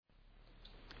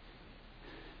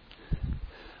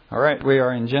All right, we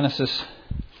are in Genesis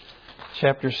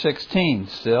chapter 16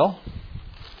 still.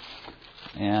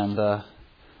 And to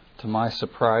my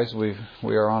surprise, we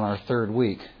are on our third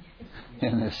week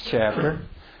in this chapter.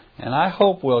 And I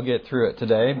hope we'll get through it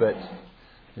today, but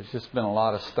there's just been a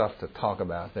lot of stuff to talk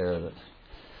about there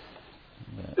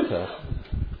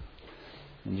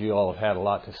and you all have had a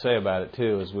lot to say about it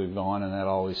too as we've gone, and that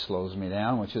always slows me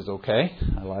down, which is okay.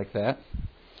 I like that.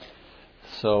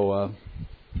 So,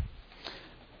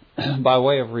 by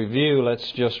way of review,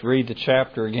 let's just read the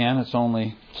chapter again. It's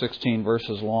only 16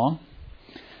 verses long.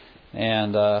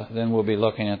 And then we'll be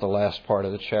looking at the last part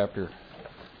of the chapter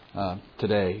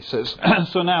today. It says,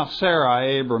 So now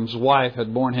Sarai, Abram's wife,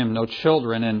 had borne him no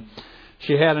children, and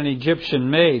she had an Egyptian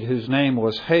maid whose name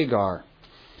was Hagar.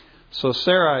 So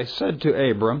Sarai said to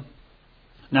Abram,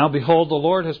 Now behold, the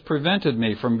Lord has prevented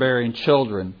me from bearing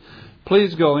children.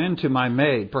 Please go in to my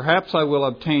maid. Perhaps I will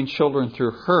obtain children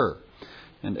through her.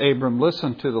 And Abram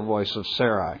listened to the voice of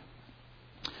Sarai.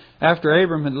 After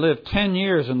Abram had lived 10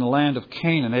 years in the land of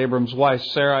Canaan, Abram's wife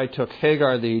Sarai took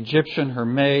Hagar the Egyptian, her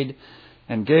maid,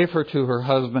 and gave her to her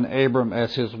husband Abram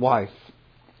as his wife.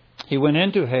 He went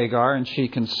into Hagar, and she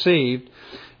conceived.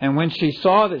 And when she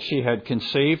saw that she had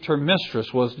conceived, her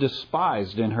mistress was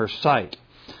despised in her sight.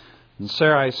 And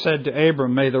Sarai said to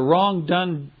Abram, May the wrong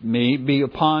done me be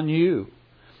upon you.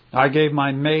 I gave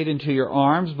my maid into your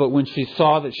arms, but when she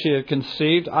saw that she had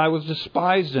conceived, I was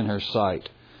despised in her sight.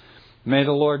 May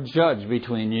the Lord judge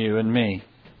between you and me.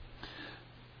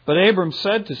 But Abram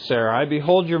said to Sarai,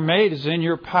 Behold, your maid is in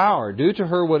your power. Do to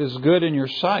her what is good in your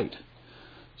sight.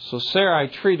 So Sarai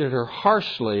treated her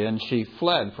harshly, and she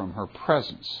fled from her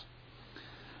presence.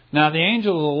 Now the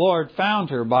angel of the Lord found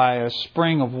her by a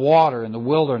spring of water in the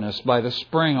wilderness, by the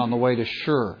spring on the way to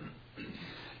Shur.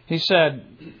 He said,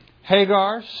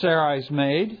 Hagar, Sarai's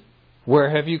maid, where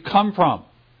have you come from?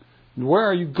 And where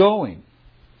are you going?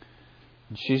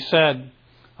 And she said,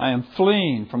 I am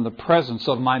fleeing from the presence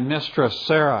of my mistress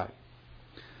Sarai.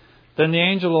 Then the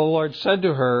angel of the Lord said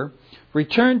to her,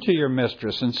 Return to your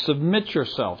mistress and submit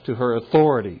yourself to her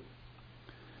authority.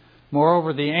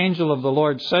 Moreover, the angel of the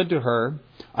Lord said to her,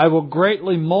 I will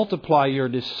greatly multiply your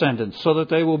descendants so that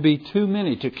they will be too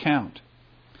many to count.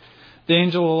 The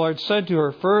angel of the Lord said to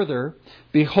her further,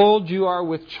 Behold, you are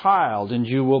with child, and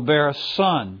you will bear a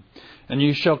son, and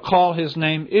you shall call his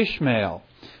name Ishmael,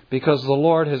 because the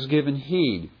Lord has given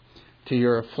heed to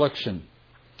your affliction.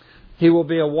 He will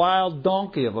be a wild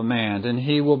donkey of a man, and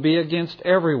he will be against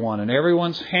everyone, and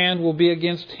everyone's hand will be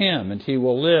against him, and he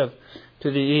will live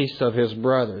to the east of his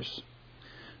brothers.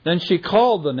 Then she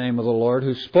called the name of the Lord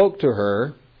who spoke to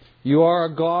her, You are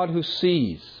a God who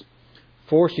sees.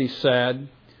 For she said,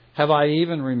 Have I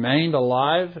even remained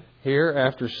alive here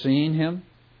after seeing him?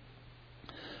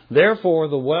 Therefore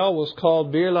the well was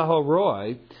called Bir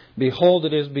Lahai-roi. Behold,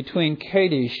 it is between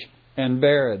Kadesh and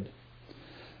Bered.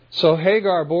 So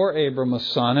Hagar bore Abram a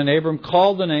son, and Abram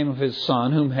called the name of his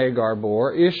son, whom Hagar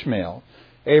bore, Ishmael.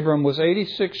 Abram was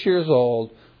 86 years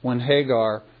old when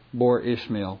Hagar bore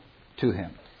Ishmael to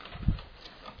him.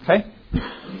 Okay?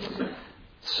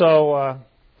 So,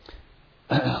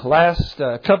 last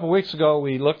couple of weeks ago,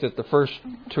 we looked at the first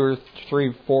 2 or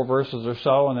 3, 4 verses or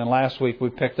so, and then last week we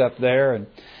picked up there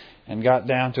and got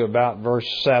down to about verse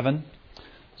 7.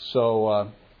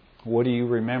 So, what do you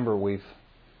remember we've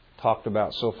talked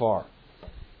about so far?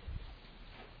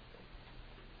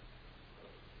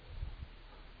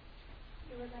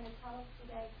 You were going to tell us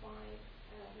today why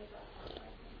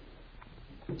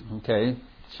Okay,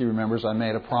 she remembers I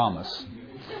made a promise.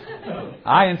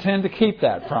 I intend to keep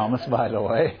that promise, by the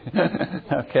way.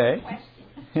 Okay.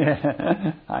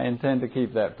 Yeah, I intend to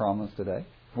keep that promise today.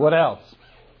 What else?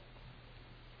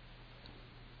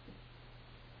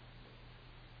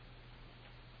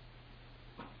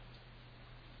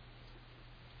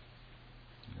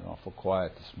 You're awful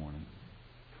quiet this morning.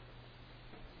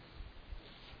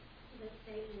 that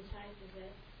Satan entices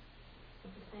us the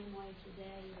same way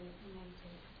today,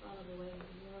 to follow the way of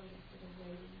the world instead of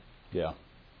waiting. Yeah.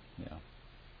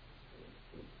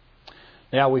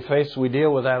 Yeah, we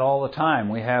deal with that all the time.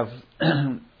 We have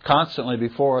constantly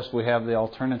before us, we have the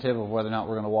alternative of whether or not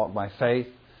we're going to walk by faith,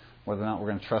 whether or not we're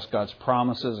going to trust God's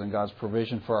promises and God's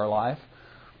provision for our life,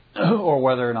 or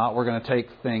whether or not we're going to take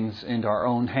things into our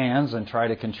own hands and try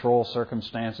to control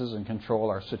circumstances and control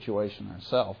our situation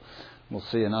ourselves. We'll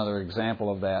see another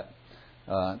example of that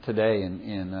today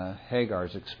in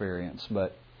Hagar's experience.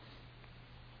 But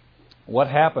what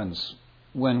happens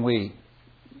when we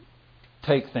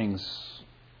take things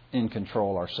in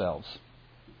control ourselves?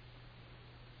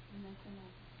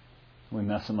 We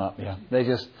mess them up, yeah. They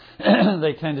just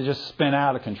they tend to just spin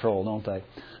out of control, don't they?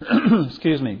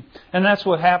 Excuse me. And that's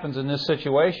what happens in this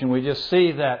situation. We just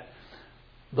see that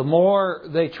the more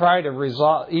they try to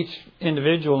resolve, each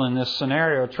individual in this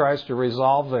scenario tries to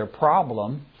resolve their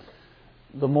problem,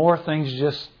 the more things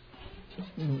just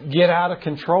get out of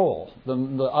control, the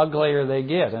uglier they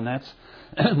get. And that's,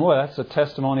 boy, that's a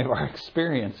testimony of our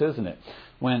experience, isn't it?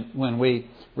 When we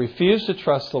refuse to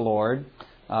trust the Lord,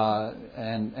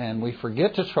 and we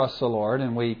forget to trust the Lord,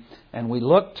 and we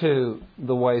look to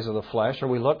the ways of the flesh, or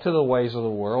we look to the ways of the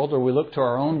world, or we look to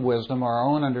our own wisdom, our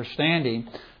own understanding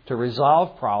to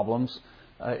resolve problems,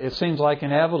 it seems like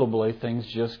inevitably things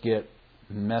just get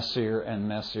messier and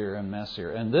messier and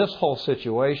messier. And this whole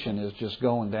situation is just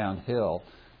going downhill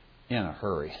in a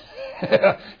hurry.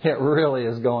 It really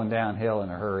is going downhill in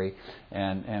a hurry.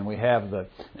 And we have the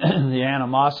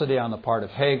animosity on the part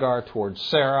of Hagar towards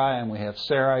Sarai, and we have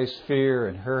Sarai's fear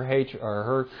and her hatred, or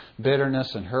her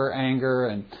bitterness and her anger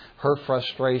and her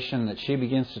frustration that she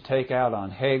begins to take out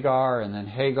on Hagar. And then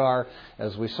Hagar,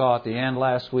 as we saw at the end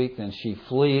last week, then she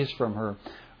flees from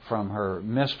her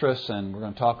mistress, and we're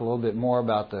going to talk a little bit more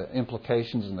about the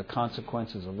implications and the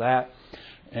consequences of that.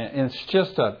 And it's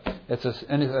just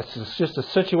a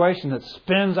situation that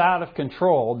spins out of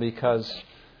control because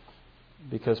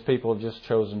people have just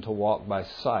chosen to walk by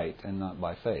sight and not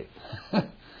by faith.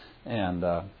 And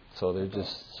so there's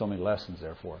just so many lessons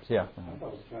there for us. Yeah. I thought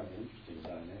it was kind of an interesting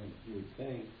dynamic. You would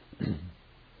think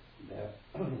that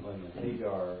when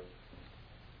Hagar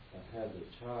had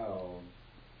the child,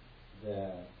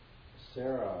 that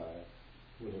Sarai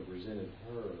would have resented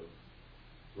her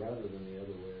rather than the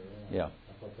other way around. Yeah.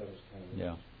 I thought that was kind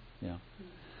of yeah.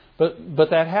 But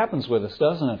that happens with us,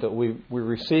 doesn't it? That we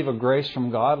receive a grace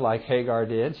from God like Hagar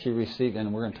did. She received,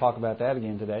 and we're going to talk about that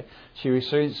again today. She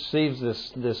receives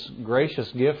this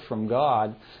gracious gift from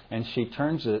God, and she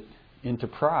turns it into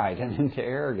pride and into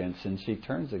arrogance, and she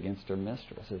turns against her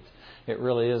mistress. It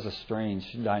really is a strange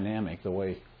dynamic, the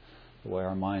way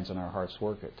our minds and our hearts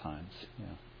work at times. Yeah.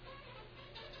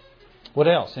 What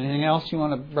else? Anything else you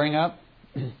want to bring up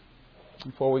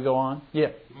before we go on?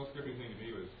 Yeah. The most striking thing to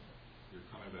me was your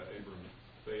comment about Abram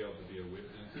failed to be a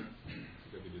witness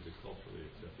because he did the culturally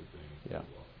accepted thing. Yeah.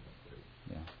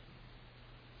 Yeah.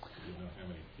 You don't know how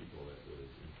many people that would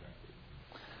have impacted.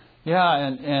 Yeah,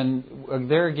 and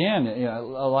there again,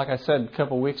 like I said a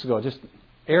couple of weeks ago, just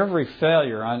every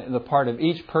failure on the part of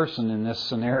each person in this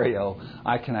scenario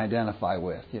I can identify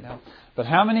with, But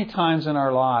how many times in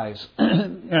our lives,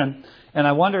 and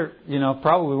I wonder,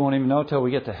 probably we won't even know till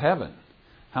we get to heaven,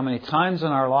 how many times in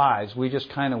our lives we just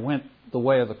kind of went the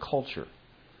way of the culture.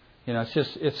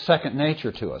 It's second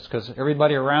nature to us because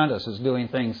everybody around us is doing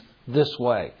things this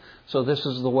way. So this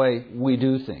is the way we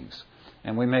do things.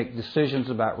 And we make decisions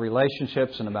about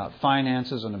relationships and about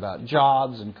finances and about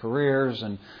jobs and careers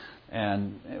and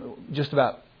just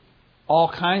about all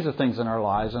kinds of things in our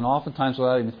lives. And oftentimes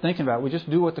without even thinking about it, we just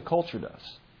do what the culture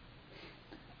does.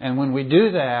 And when we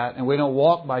do that and we don't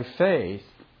walk by faith,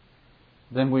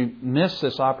 then we miss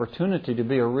this opportunity to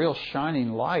be a real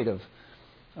shining light of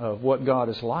what God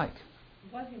is like.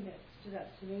 One thing that stood out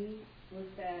to me was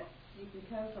that you can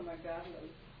come from a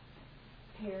godly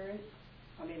parent.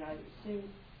 I mean, I assume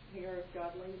Hagar is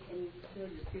godly, and you still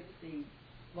just get the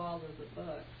ball of the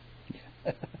buck.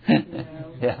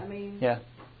 Yeah. I mean, yeah.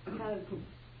 It's kind of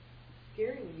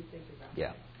scary when you think about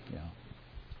yeah. it. Yeah.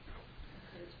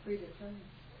 It's predetermined.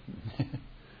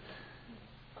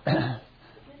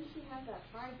 Didn't she have that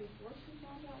pride before she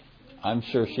found out? I'm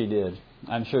sure she did.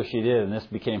 And this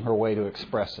became her way to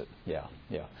express it. Yeah.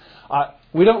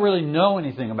 We don't really know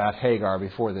anything about Hagar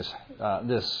before this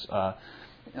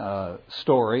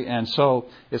story, and so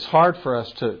it's hard for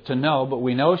us to know, but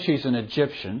we know she's an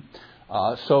Egyptian.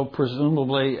 So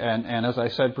presumably, and as I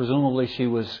said, presumably she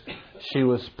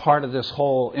was part of this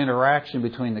whole interaction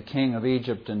between the king of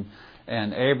Egypt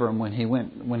and Abram when he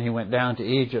went down to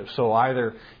Egypt. So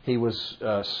either he was,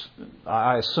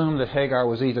 I assume that Hagar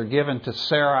was either given to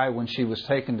Sarai when she was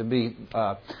taken to be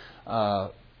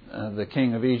the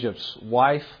king of Egypt's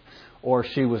wife, or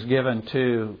she was given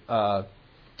to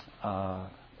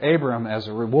Abram as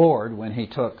a reward when he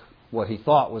took what he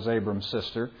thought was Abram's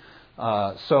sister.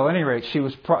 So at any rate,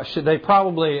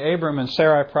 Abram and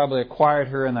Sarai probably acquired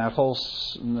her in that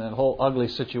whole ugly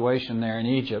situation there in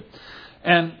Egypt.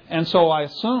 And so I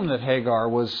assume that Hagar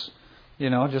was,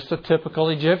 just a typical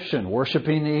Egyptian,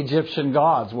 worshiping the Egyptian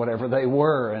gods, whatever they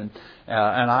were, and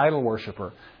an idol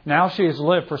worshiper. Now she has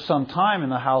lived for some time in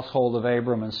the household of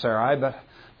Abram and Sarai,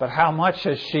 but how much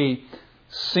has she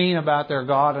seen about their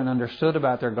God and understood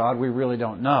about their God, we really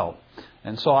don't know.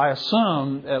 And so I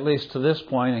assume, at least to this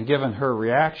point, and given her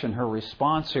reaction, her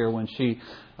response here when she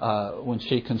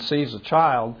conceives a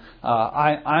child,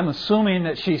 I'm assuming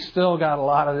that she's still got a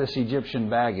lot of this Egyptian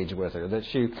baggage with her. That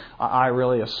I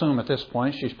really assume at this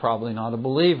point she's probably not a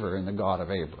believer in the God of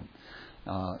Abram.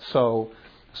 So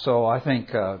I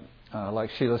think, like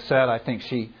Sheila said, I think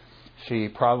she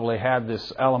probably had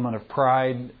this element of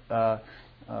pride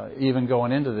even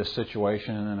going into this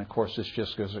situation, and then of course this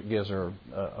just gives her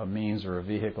a means or a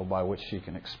vehicle by which she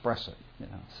can express it.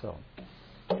 So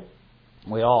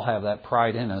we all have that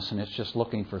pride in us, and it's just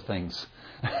looking for things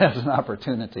as an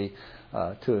opportunity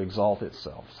to exalt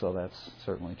itself. So that's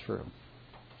certainly true.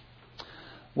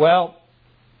 Well,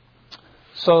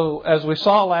 so as we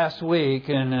saw last week,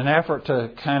 in an effort to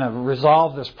kind of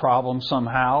resolve this problem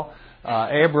somehow,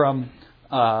 Abram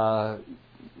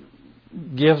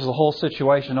gives the whole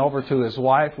situation over to his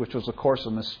wife, which was, of course,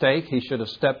 a mistake. He should have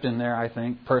stepped in there, I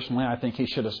think. Personally, I think he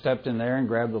should have stepped in there and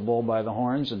grabbed the bull by the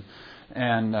horns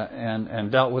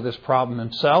and dealt with this problem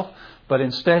himself. But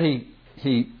instead,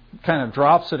 he kind of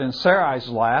drops it in Sarai's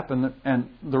lap. And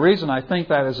the reason I think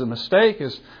that is a mistake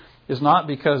is not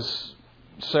because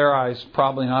Sarai's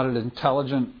probably not an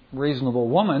intelligent, reasonable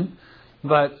woman,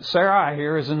 but Sarai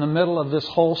here is in the middle of this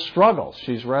whole struggle.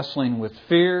 She's wrestling with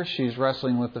fear. She's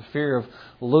wrestling with the fear of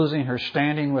losing her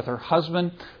standing with her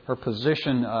husband, her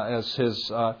position as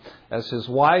his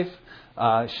wife.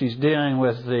 She's dealing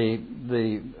with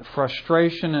the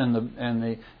frustration and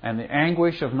the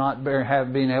anguish of not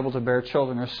being able to bear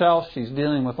children herself. She's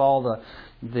dealing with all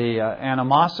the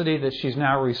animosity that she's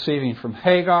now receiving from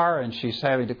Hagar, and she's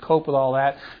having to cope with all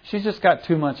that. She's just got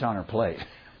too much on her plate.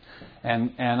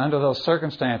 And under those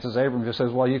circumstances, Abram just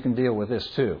says, well, you can deal with this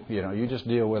too. You just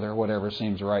deal with her, whatever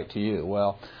seems right to you.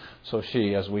 Well, so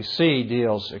she, as we see,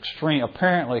 deals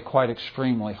apparently quite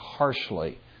extremely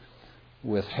harshly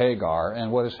with Hagar.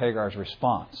 And what is Hagar's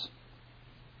response?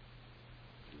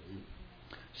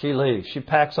 She leaves. She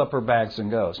packs up her bags and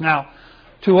goes. Now,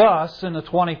 to us in the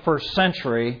 21st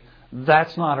century,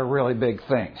 that's not a really big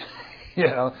thing.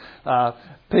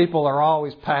 People are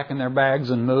always packing their bags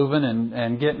and moving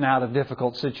and getting out of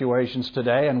difficult situations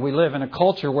today. And we live in a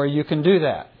culture where you can do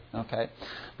that. Okay,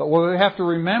 but what we have to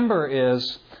remember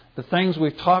is the things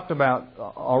we've talked about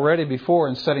already before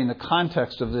in setting the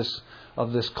context of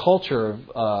this culture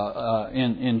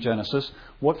in Genesis.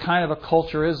 What kind of a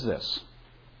culture is this?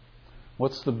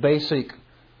 What's the basic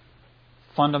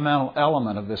fundamental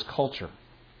element of this culture?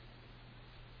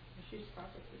 She's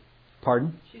property.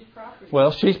 Pardon? She's property.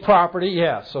 Well, she's property,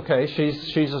 yes. Okay,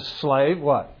 she's a slave.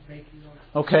 What?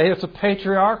 Okay, it's a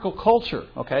patriarchal culture.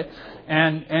 Okay,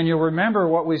 and you'll remember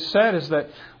what we said is that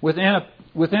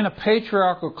within a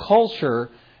patriarchal culture,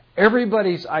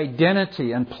 everybody's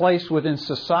identity and place within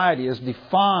society is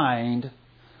defined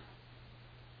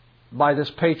by this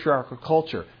patriarchal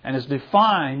culture and is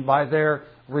defined by their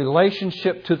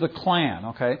relationship to the clan.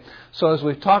 Okay, so as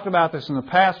we've talked about this in the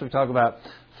past, we've talked about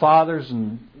fathers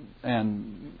and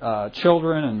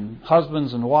children and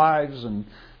husbands and wives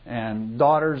and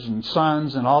daughters and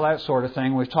sons and all that sort of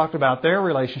thing. We've talked about their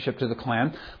relationship to the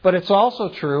clan, but it's also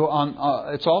true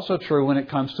when it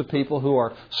comes to people who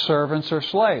are servants or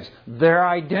slaves. Their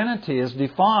identity is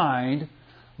defined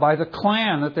by the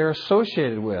clan that they're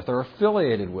associated with or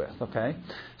affiliated with. Okay,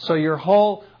 so your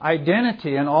whole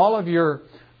identity and all of your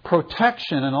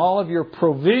protection and all of your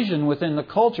provision within the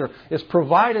culture is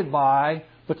provided by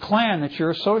the clan that you're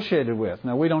associated with.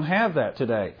 Now, we don't have that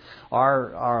today.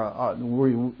 The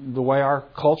way our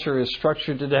culture is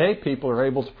structured today, people are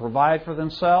able to provide for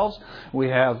themselves. We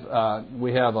have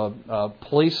a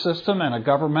police system and a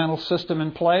governmental system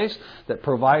in place that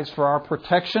provides for our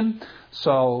protection.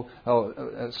 So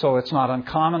it's not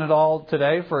uncommon at all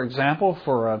today, for example,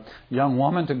 for a young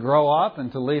woman to grow up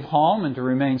and to leave home and to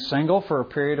remain single for a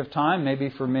period of time, maybe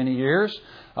for many years,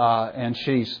 and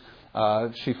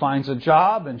she finds a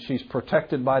job and she's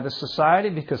protected by the society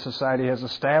because society has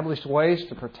established ways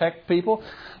to protect people.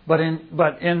 But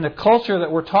in the culture that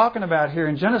we're talking about here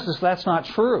in Genesis, that's not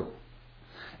true.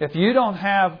 If you don't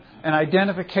have an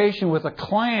identification with a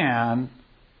clan,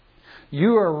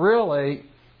 you are really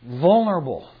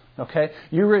vulnerable. Okay,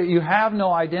 you have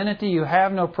no identity, you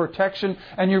have no protection,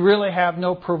 and you really have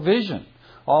no provision.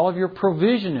 All of your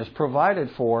provision is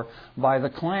provided for by the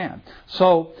clan.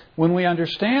 So when we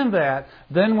understand that,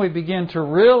 then we begin to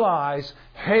realize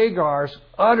Hagar's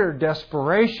utter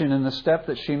desperation in the step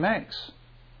that she makes.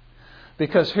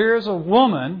 Because here's a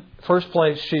woman. First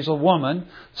place, she's a woman.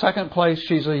 Second place,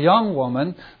 she's a young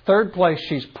woman. Third place,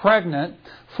 she's pregnant.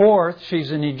 Fourth, she's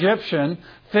an Egyptian.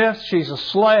 Fifth, she's a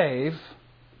slave.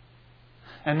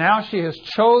 And now she has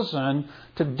chosen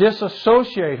to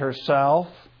disassociate herself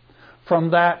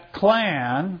from that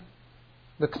clan,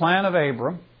 the clan of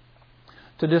Abram,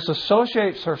 to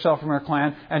disassociate herself from her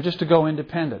clan and just to go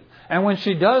independent. And when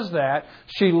she does that,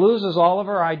 she loses all of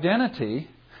her identity,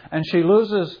 and she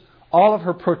loses all of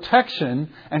her protection,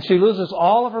 and she loses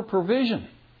all of her provision.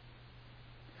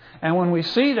 And when we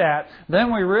see that,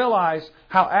 then we realize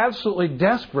how absolutely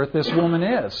desperate this woman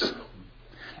is.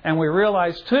 And we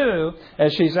realize, too,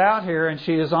 as she's out here and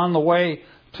she is on the way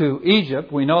to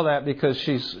Egypt, we know that because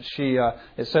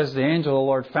it says the angel of the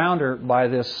Lord found her by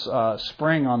this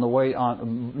spring on the way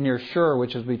near Shur,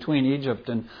 which is between Egypt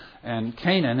and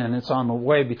Canaan, and it's on the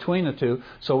way between the two.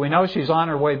 So we know she's on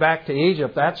her way back to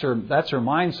Egypt. That's her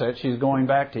mindset. She's going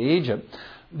back to Egypt.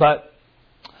 But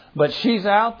she's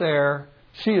out there.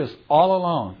 She is all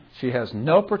alone. She has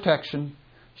no protection.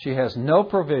 She has no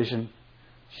provision.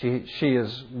 She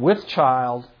is with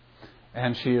child,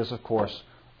 and she is, of course,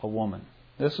 a woman.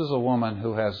 This is a woman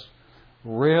who has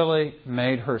really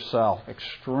made herself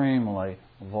extremely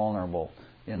vulnerable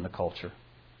in the culture.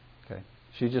 Okay?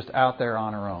 She's just out there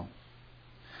on her own.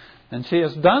 And she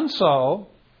has done so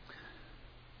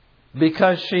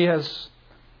because she has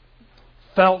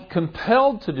felt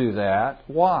compelled to do that.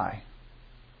 Why?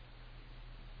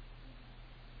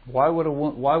 Why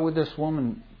would this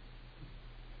woman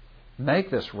make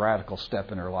this radical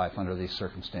step in her life under these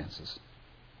circumstances?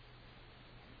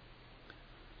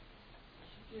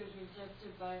 She was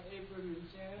rejected by Abram and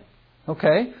Sarah.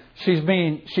 Okay, she's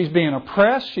being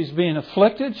oppressed. She's being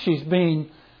afflicted. She's being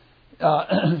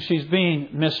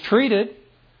mistreated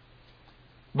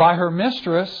by her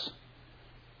mistress,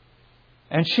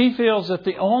 and she feels that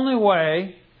the only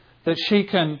way that she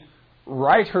can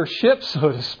right her ship,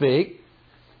 so to speak,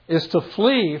 is to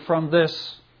flee from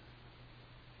this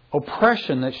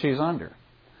oppression that she's under.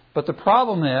 But the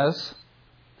problem is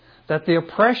that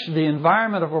the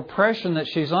environment of oppression that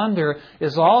she's under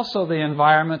is also the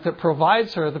environment that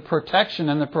provides her the protection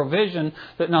and the provision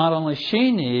that not only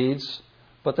she needs,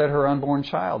 but that her unborn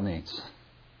child needs.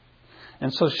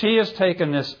 And so she has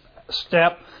taken this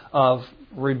step of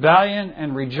rebellion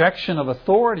and rejection of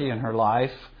authority in her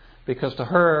life, because to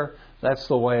her, that's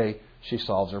the way she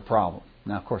solves her problem.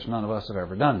 Now, of course, none of us have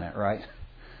ever done that, right?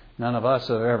 None of us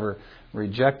have ever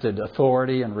rejected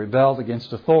authority and rebelled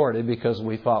against authority because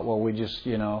we thought, well, we just,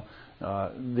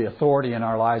 the authority in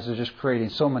our lives is just creating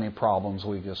so many problems,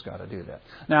 we've just got to do that.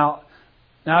 Now,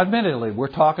 admittedly, we're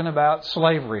talking about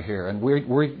slavery here, and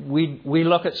we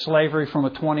look at slavery from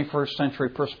a 21st century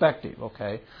perspective,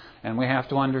 okay? And we have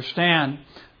to understand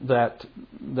that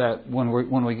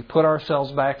when we put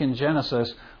ourselves back in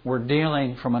Genesis, we're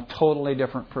dealing from a totally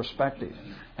different perspective.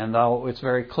 And though it's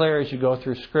very clear as you go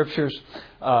through Scriptures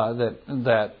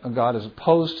that God is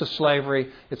opposed to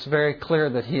slavery, it's very clear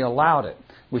that He allowed it.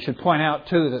 We should point out,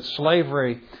 too, that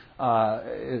slavery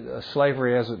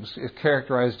as it's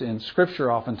characterized in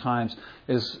Scripture oftentimes,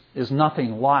 is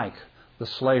nothing like the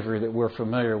slavery that we're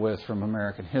familiar with from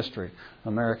American history.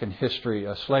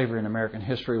 Slavery in American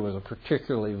history was a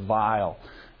particularly vile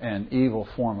and evil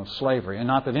form of slavery. And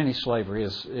not that any slavery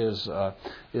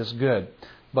is good.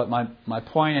 But my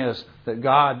point is that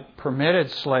God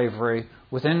permitted slavery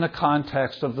within the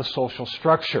context of the social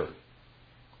structure.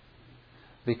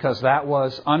 Because that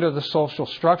was, under the social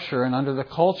structure and under the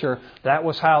culture, that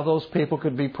was how those people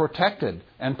could be protected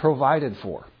and provided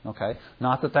for. Okay?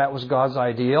 Not that was God's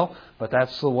ideal, but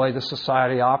that's the way the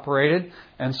society operated.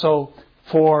 And so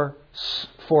for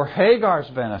Hagar's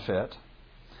benefit,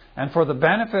 and for the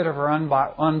benefit of her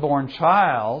unborn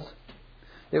child,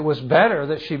 it was better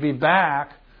that she be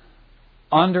back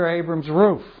under Abram's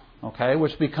roof. Okay?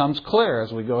 Which becomes clear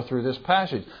as we go through this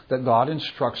passage, that God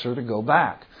instructs her to go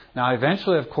back. Now,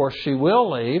 eventually, of course, she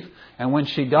will leave. And when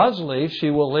she does leave, she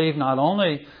will leave not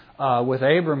only with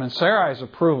Abram and Sarai's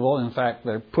approval, in fact,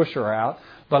 they push her out,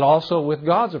 but also with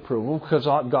God's approval, because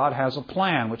God has a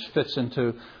plan which fits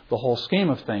into the whole scheme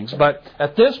of things. But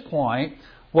at this point,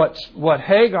 what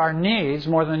Hagar needs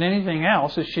more than anything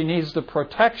else is she needs the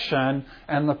protection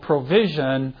and the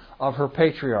provision of her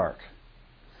patriarch.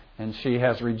 And she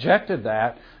has rejected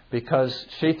that because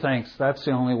she thinks that's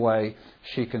the only way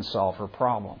she can solve her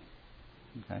problem.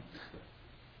 Okay?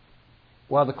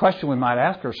 Well, the question we might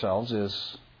ask ourselves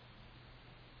is,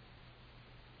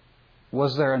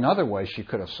 was there another way she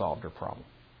could have solved her problem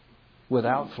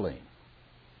without fleeing?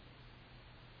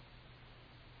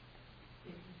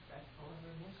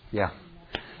 Yeah.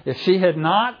 If she had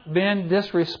not been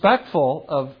disrespectful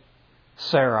of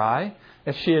Sarai,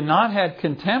 if she had not had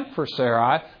contempt for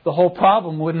Sarai, the whole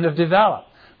problem wouldn't have developed.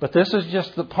 But this is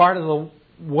just the part of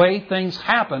way things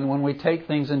happen when we take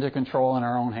things into control in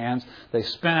our own hands. They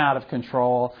spin out of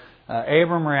control.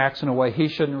 Abram reacts in a way he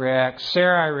shouldn't react.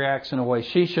 Sarai reacts in a way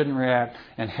she shouldn't react.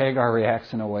 And Hagar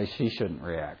reacts in a way she shouldn't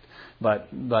react.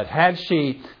 But had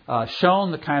she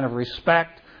shown the kind of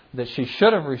respect that she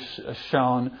should have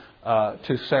shown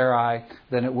to Sarai,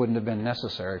 then it wouldn't have been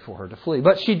necessary for her to flee.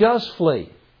 But she does flee.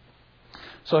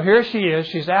 So here she is.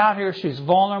 She's out here. She's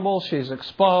vulnerable. She's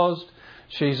exposed.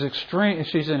 She's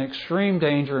in extreme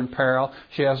danger and peril.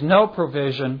 She has no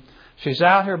provision. She's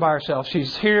out here by herself.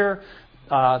 She's here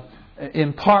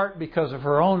in part because of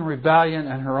her own rebellion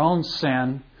and her own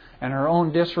sin and her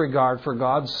own disregard for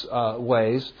God's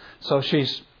ways. So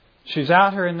she's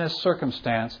out here in this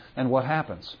circumstance, and what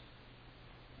happens?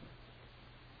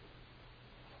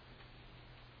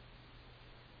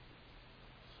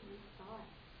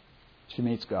 She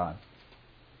meets God.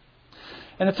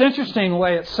 And it's interesting the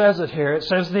way it says it here. It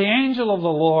says, the angel of the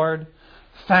Lord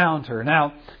found her.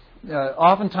 Now,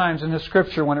 oftentimes in the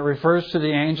Scripture, when it refers to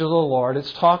the angel of the Lord,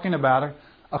 it's talking about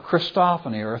a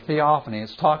Christophany or a theophany.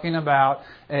 It's talking about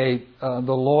the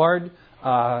Lord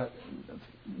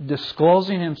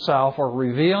disclosing Himself or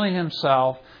revealing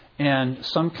Himself in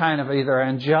some kind of either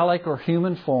angelic or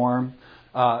human form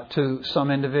to some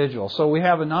individual. So we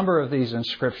have a number of these in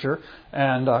Scripture,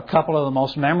 and a couple of the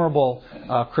most memorable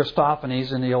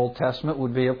Christophanies in the Old Testament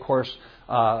would be, of course,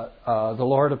 the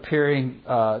Lord appearing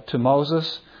to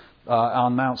Moses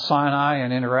on Mount Sinai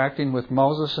and interacting with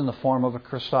Moses in the form of a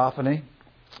Christophany.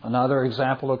 Another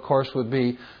example, of course, would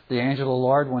be the angel of the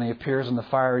Lord when He appears in the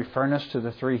fiery furnace to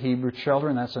the 3 Hebrew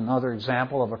children. That's another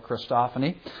example of a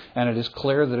Christophany, and it is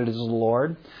clear that it is the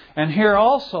Lord. And here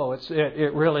also,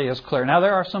 it really is clear. Now,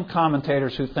 there are some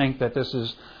commentators who think that this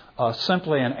is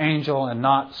simply an angel and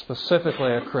not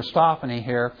specifically a Christophany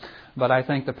here, but I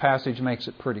think the passage makes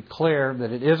it pretty clear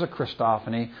that it is a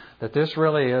Christophany, that this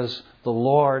really is the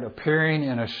Lord appearing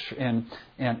in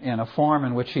a form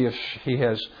in which He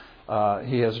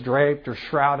has draped or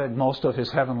shrouded most of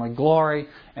His heavenly glory,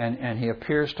 and He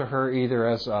appears to her either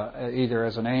as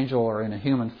an angel or in a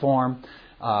human form,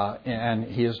 and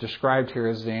He is described here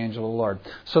as the angel of the Lord.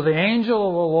 So the angel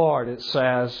of the Lord, it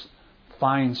says,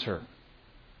 finds her.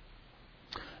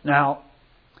 Now,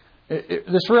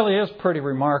 this really is pretty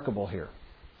remarkable here,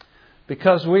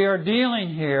 because we are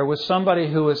dealing here with somebody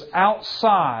who is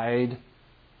outside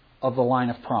of the line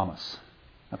of promise.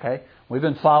 Okay? We've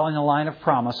been following the line of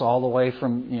promise all the way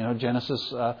from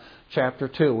Genesis chapter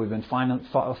 2. We've been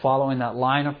following that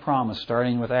line of promise,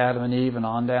 starting with Adam and Eve and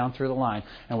on down through the line.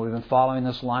 And we've been following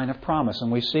this line of promise.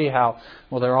 And we see how,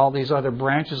 there are all these other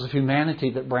branches of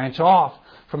humanity that branch off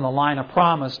from the line of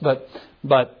promise. But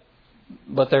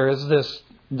there is this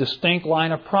distinct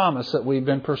line of promise that we've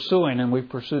been pursuing, and we've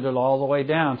pursued it all the way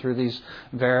down through these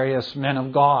various men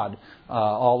of God,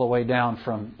 all the way down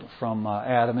from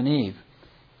Adam and Eve.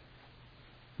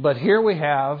 But here we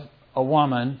have a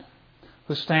woman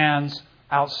who stands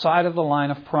outside of the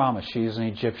line of promise. She is an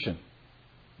Egyptian.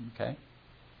 Okay?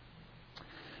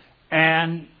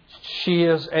 And she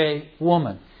is a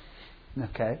woman.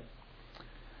 Okay?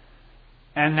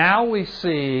 And now we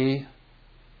see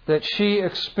that she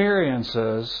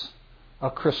experiences a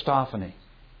Christophany.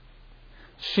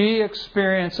 She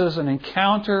experiences an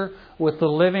encounter with the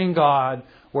living God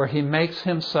where He makes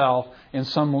Himself in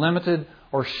some limited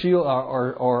or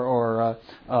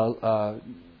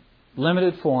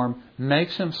limited form,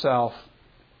 makes Himself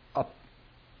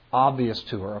obvious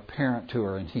to her, apparent to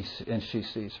her, and she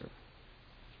sees her.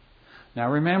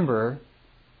 Now remember,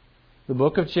 the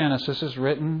book of Genesis is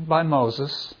written by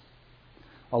Moses,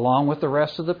 along with the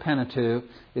rest of the Pentateuch.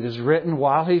 It is written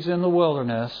while he's in the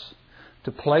wilderness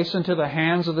to place into the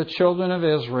hands of the children of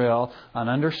Israel an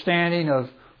understanding of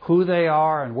who they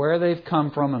are and where they've come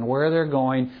from and where they're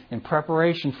going in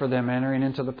preparation for them entering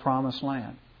into the promised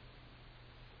land.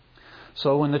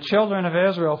 So when the children of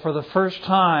Israel for the first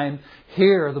time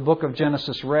hear the book of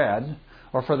Genesis read,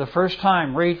 or for the first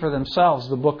time read for themselves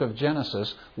the book of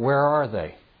Genesis, where are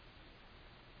they?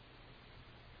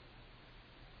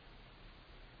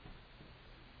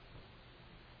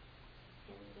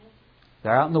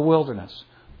 They're out in the wilderness.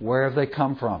 Where have they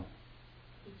come from?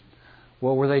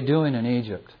 What were they doing in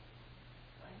Egypt?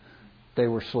 They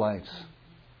were slaves.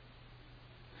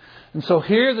 And so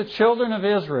here the children of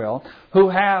Israel, who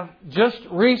have just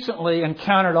recently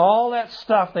encountered all that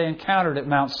stuff they encountered at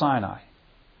Mount Sinai.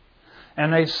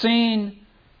 And they've seen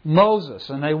Moses,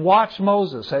 and they watch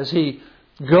Moses as he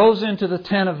goes into the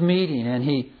tent of meeting, and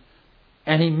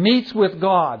he meets with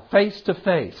God face to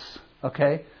face.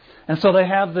 Okay? And so they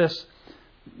have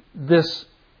this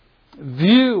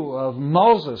view of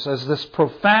Moses as this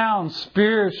profound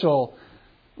spiritual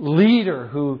leader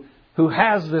who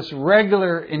has this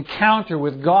regular encounter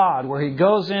with God, where he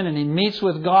goes in and he meets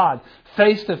with God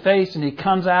face to face, and he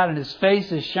comes out and his face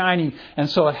is shining, and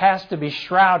so it has to be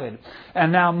shrouded.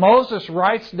 And now Moses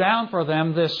writes down for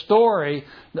them this story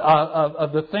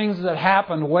of the things that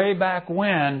happened way back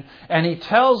when, and he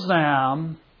tells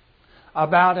them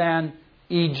about an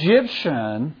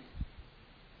Egyptian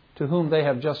to whom they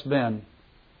have just been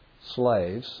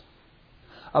slaves,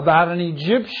 about an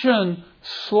Egyptian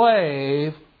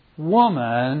slave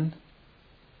woman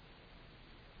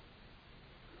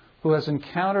who has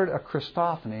encountered a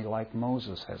Christophany like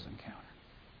Moses has encountered.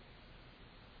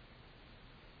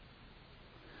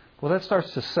 Well, that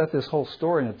starts to set this whole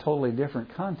story in a totally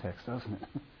different context, doesn't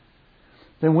it?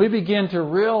 Then we begin to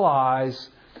realize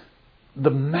the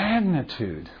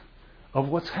magnitude of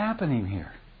what's happening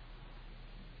here.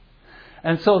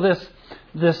 And so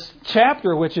this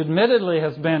chapter, which admittedly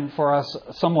has been for us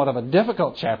somewhat of a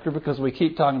difficult chapter because we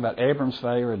keep talking about Abram's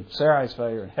failure and Sarai's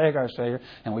failure and Hagar's failure,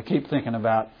 and we keep thinking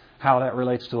about how that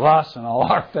relates to us and all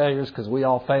our failures, because we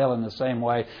all fail in the same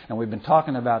way, and we've been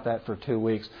talking about that for 2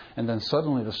 weeks, and then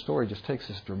suddenly the story just takes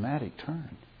this dramatic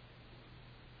turn.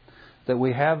 That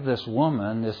we have this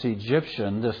woman, this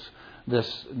Egyptian,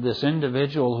 this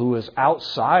individual who is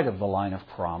outside of the line of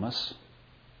promise,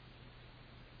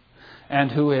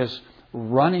 and who is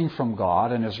running from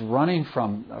God and is running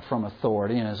from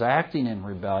authority and is acting in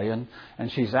rebellion,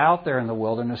 and she's out there in the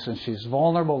wilderness and she's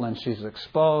vulnerable and she's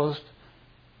exposed,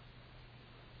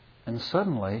 and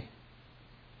suddenly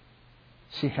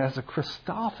she has a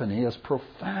Christophany as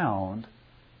profound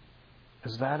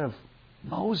as that of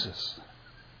Moses.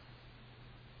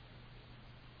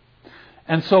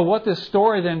 And so what this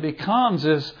story then becomes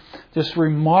is this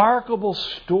remarkable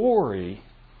story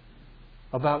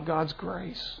about God's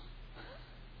grace.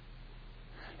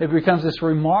 It becomes this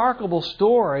remarkable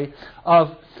story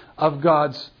of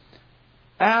God's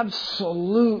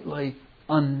absolutely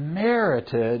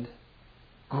unmerited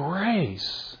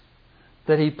grace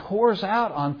that He pours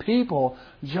out on people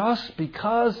just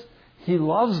because He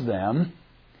loves them,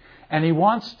 and He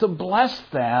wants to bless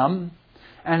them,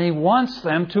 and He wants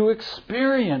them to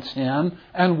experience Him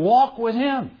and walk with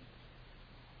Him.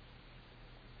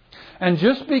 And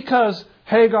just because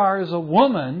Hagar is a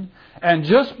woman, and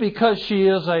just because she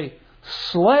is a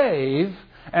slave,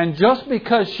 and just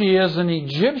because she is an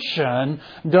Egyptian,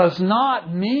 does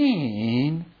not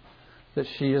mean that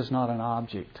she is not an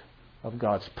object of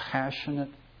God's passionate,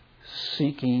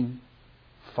 seeking,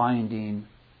 finding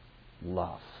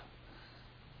love.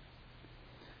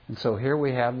 And so here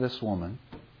we have this woman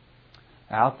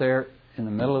out there in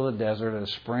the middle of the desert, at a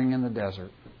spring in the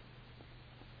desert.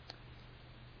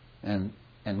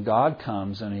 And God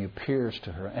comes and He appears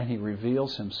to her and He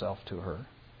reveals Himself to her.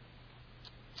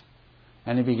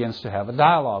 And He begins to have a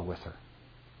dialogue with her.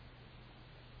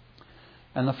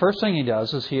 And the first thing He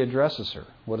does is He addresses her.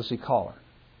 What does He call her?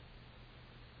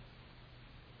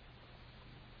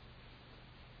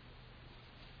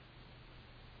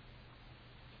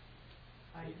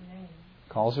 By her name.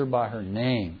 Calls her by her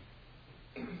name.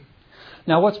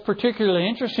 Now, what's particularly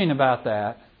interesting about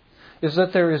that is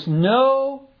that there is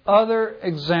no other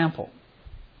example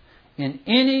in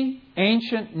any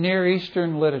ancient Near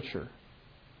Eastern literature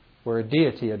where a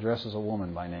deity addresses a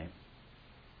woman by name.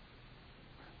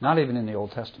 Not even in the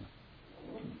Old Testament.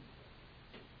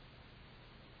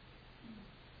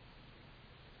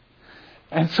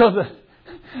 And so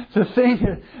the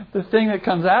thing that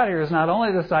comes out here is not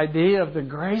only this idea of the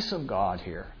grace of God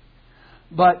here,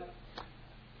 but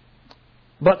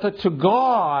that to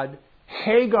God,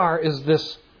 Hagar is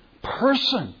this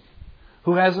person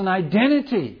who has an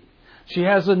identity. She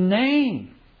has a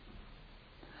name.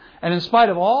 And in spite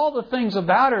of all the things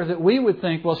about her that we would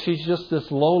think, well, she's just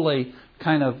this lowly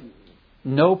kind of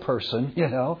no person,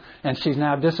 and she's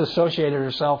now disassociated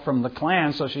herself from the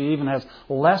clan, so she even has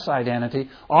less identity.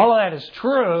 All of that is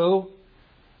true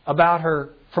about her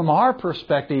from our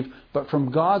perspective, but from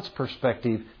God's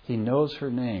perspective, He knows her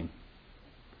name.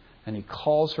 And He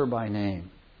calls her by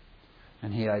name.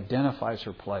 And He identifies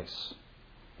her place.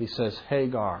 He says,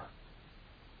 Hagar,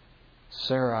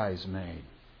 Sarai's maid.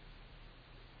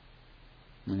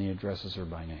 And He addresses her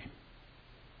by name.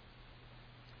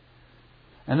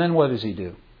 And then what does He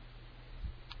do?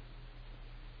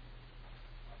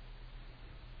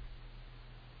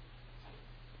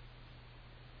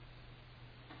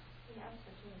 He asks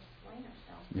her to explain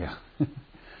herself. Yeah.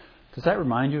 Does that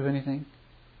remind you of anything?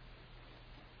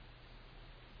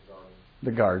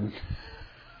 The garden.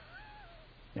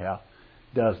 Yeah,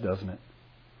 it does, doesn't it?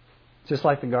 Just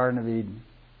like the Garden of Eden.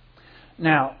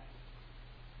 Now,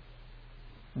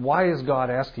 why is God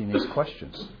asking these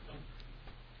questions?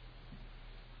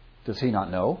 Does He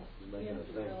not know?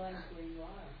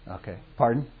 Okay.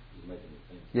 Pardon?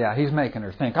 Yeah, He's making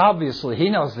her think. Obviously, He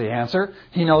knows the answer.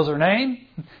 He knows her name.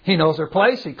 He knows her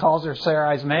place. He calls her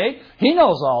Sarai's maid. He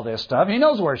knows all this stuff. He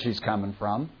knows where she's coming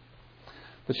from.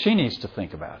 But she needs to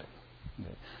think about it.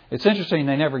 It's interesting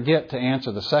they never get to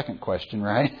answer the second question,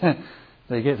 right?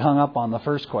 They get hung up on the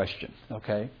first question,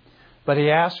 okay? But he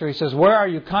asks her, he says, where are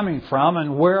you coming from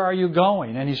and where are you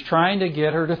going? And he's trying to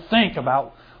get her to think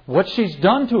about what she's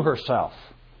done to herself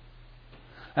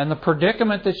and the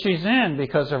predicament that she's in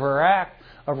because of her act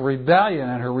of rebellion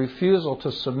and her refusal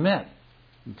to submit.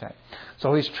 Okay.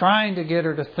 So he's trying to get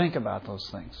her to think about those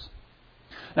things.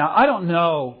 Now, I don't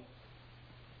know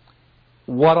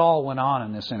what all went on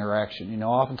in this interaction. You know,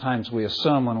 oftentimes we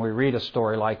assume when we read a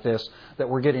story like this that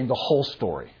we're getting the whole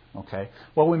story. Okay.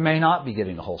 Well, we may not be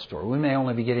getting the whole story. We may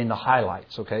only be getting the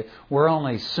highlights. Okay. We're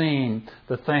only seeing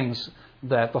the things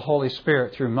that the Holy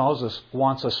Spirit through Moses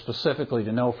wants us specifically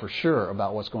to know for sure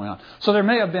about what's going on. So there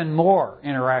may have been more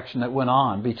interaction that went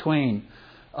on between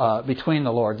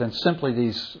the Lord than simply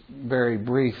these very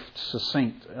brief,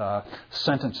 succinct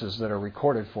sentences that are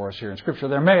recorded for us here in Scripture.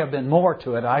 There may have been more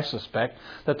to it, I suspect,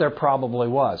 that there probably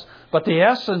was. But the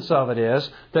essence of it is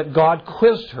that God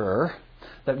quizzed her,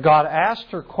 that God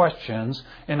asked her questions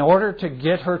in order to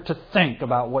get her to think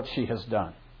about what she has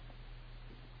done.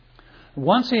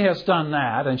 Once He has done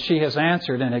that, and she has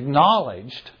answered and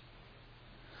acknowledged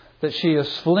that she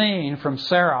is fleeing from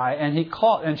Sarai,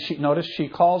 notice she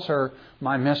calls her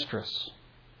my mistress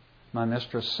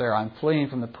Sarah. I'm fleeing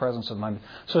from the presence of my.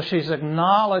 So she's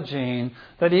acknowledging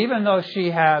that even though she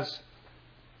has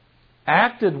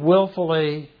acted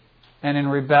willfully and in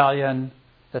rebellion,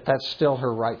 that's still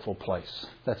her rightful place.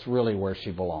 That's really where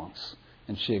she belongs,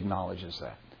 and she acknowledges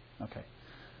that. Okay,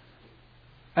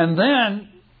 and then.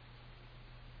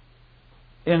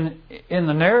 In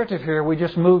the narrative here, we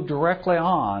just move directly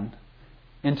on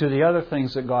into the other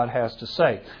things that God has to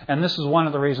say. And this is one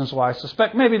of the reasons why I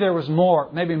suspect maybe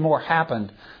more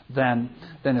happened than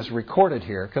is recorded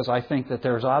here, because I think that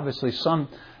there's obviously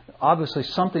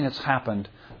something that's happened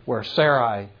where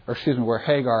where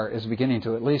Hagar is beginning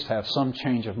to at least have some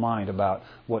change of mind about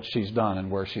what she's done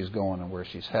and where she's going and where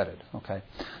she's headed. Okay.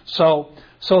 So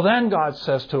then God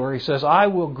says to her, He says, I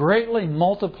will greatly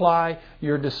multiply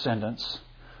your descendants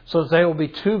so that they will be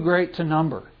too great to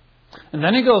number. And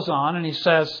then He goes on and He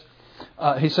says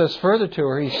further to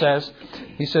her, He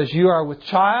says, you are with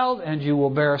child and you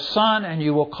will bear a son and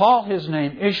you will call his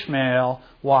name Ishmael.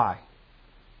 Why?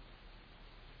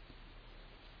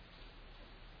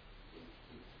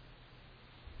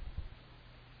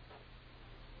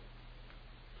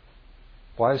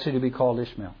 Why is he to be called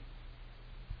Ishmael?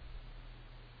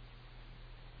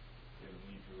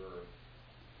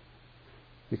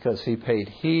 Because he paid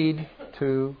heed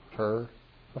to her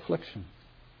affliction.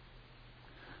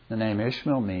 The name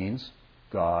Ishmael means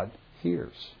God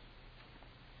hears.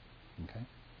 Okay.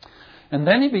 And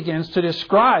then he begins to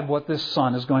describe what this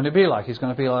son is going to be like. He's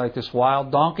going to be like this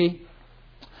wild donkey.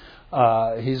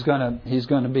 He's going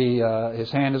to be,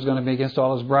 his hand is going to be against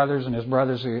all his brothers, and his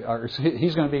brothers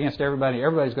he's going to be against everybody.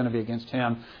 Everybody's going to be against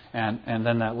him. And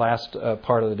then that last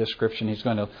part of the description, he's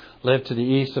going to live to the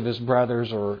east of his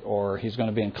brothers, or he's going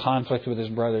to be in conflict with his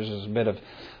brothers. There's a bit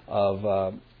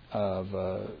of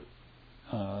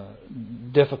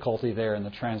difficulty there in the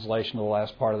translation of the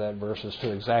last part of that verse as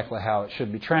to exactly how it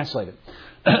should be translated.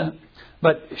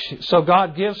 So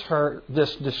God gives her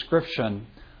this description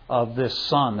of this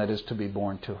son that is to be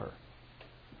born to her.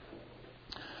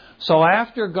 So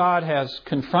after God has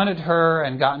confronted her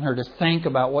and gotten her to think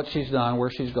about what she's done, where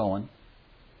she's going,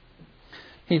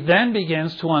 He then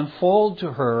begins to unfold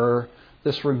to her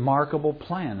this remarkable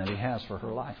plan that He has for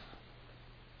her life.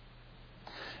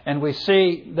 And we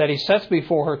see that He sets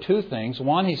before her two things.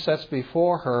 One, He sets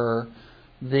before her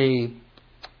the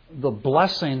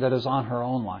blessing that is on her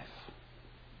own life.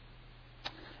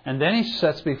 And then He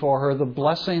sets before her the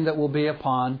blessing that will be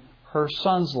upon her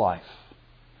son's life.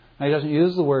 Now, He doesn't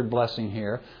use the word blessing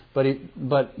here,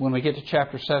 but when we get to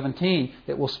chapter 17,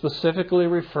 it will specifically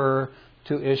refer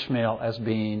to Ishmael as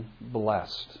being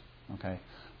blessed. Okay,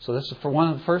 so this is for one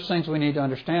of the first things we need to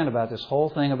understand about this whole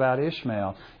thing about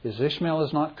Ishmael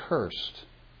is not cursed.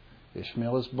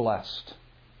 Ishmael is blessed.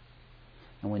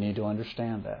 And we need to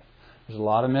understand that. There's a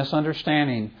lot of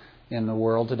misunderstanding in the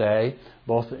world today,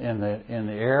 both in the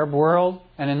Arab world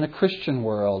and in the Christian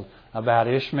world, about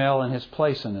Ishmael and his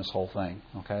place in this whole thing.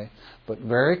 Okay, but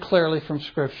very clearly from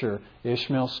Scripture,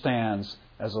 Ishmael stands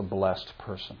as a blessed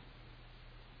person.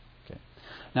 Okay.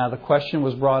 Now the question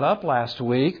was brought up last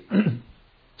week: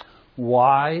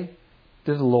 why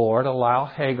did the Lord allow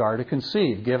Hagar to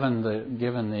conceive? Given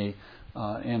the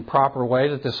improper way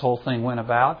that this whole thing went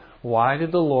about, why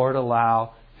did the Lord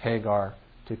allow Hagar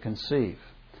to conceive?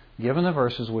 Given the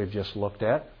verses we've just looked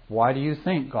at, why do you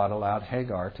think God allowed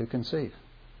Hagar to conceive?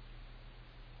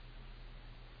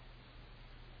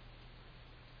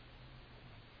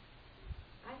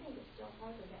 I think it's still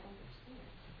harder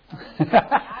to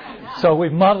understand. So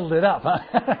we've muddled it up, huh?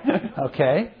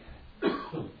 Okay.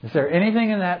 Is there anything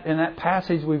in that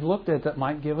passage we've looked at that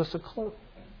might give us a clue?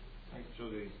 I think so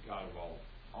that He's God of all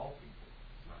people,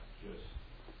 not just. I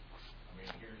mean,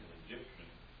 here's an Egyptian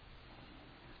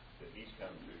that He's come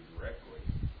to directly,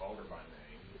 called her by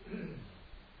name.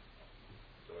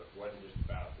 So it wasn't just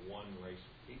about one race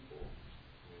of people. I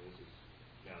mean, this is,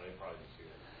 they probably didn't see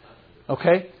that.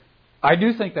 Okay. I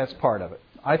do think that's part of it.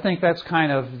 I think that's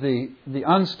kind of the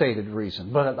unstated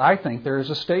reason. But I think there is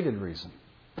a stated reason.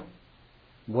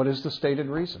 What is the stated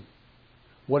reason?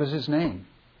 What is His name?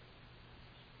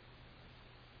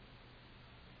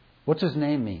 What's His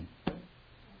name mean?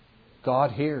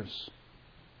 God hears.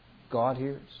 God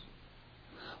hears.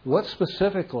 What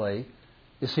specifically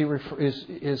is He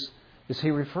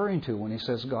referring to when He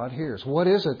says God hears? What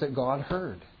is it that God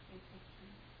heard?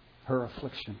 Her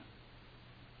affliction.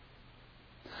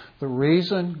 The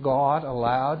reason God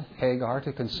allowed Hagar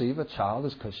to conceive a child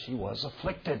is because she was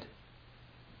afflicted.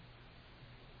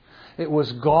 It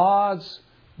was God's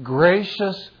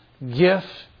gracious gift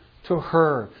to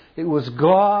her. It was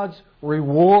God's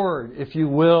reward, if you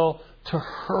will, to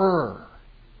her.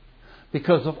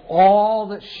 Because of all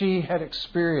that she had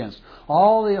experienced,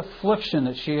 all the affliction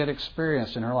that she had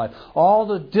experienced in her life, all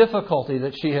the difficulty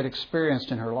that she had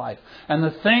experienced in her life. And the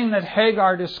thing that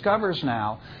Hagar discovers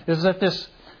now is that this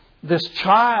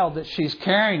child that she's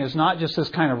carrying is not just this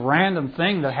kind of random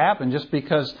thing that happened just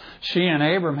because she and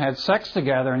Abram had sex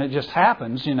together and it just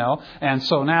happens, And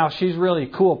so now she's really a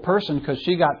cool person because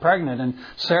she got pregnant and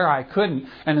Sarai couldn't.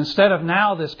 And instead of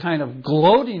now this kind of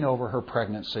gloating over her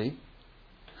pregnancy,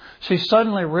 she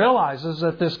suddenly realizes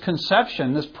that this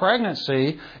conception, this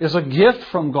pregnancy, is a gift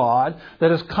from God that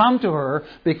has come to her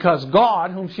because God,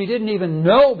 whom she didn't even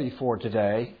know before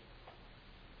today,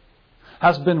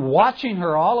 has been watching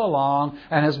her all along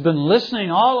and has been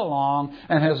listening all along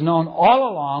and has known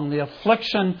all along the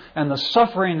affliction and the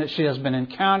suffering that she has been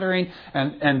encountering.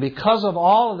 And because of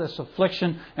all of this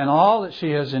affliction and all that she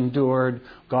has endured,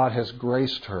 God has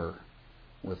graced her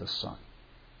with a son.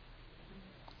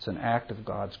 It's an act of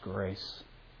God's grace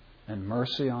and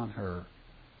mercy on her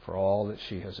for all that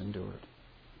she has endured.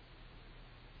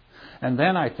 And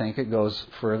then I think it goes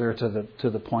further to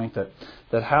the point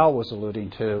that Hal was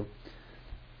alluding to.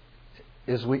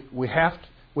 Is we have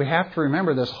to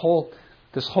remember this whole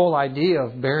idea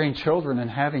of bearing children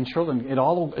and having children. It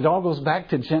all goes back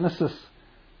to Genesis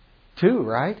 2,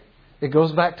 right? It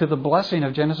goes back to the blessing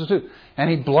of Genesis 2. And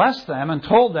He blessed them and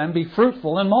told them, be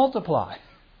fruitful and multiply.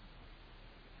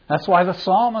 That's why the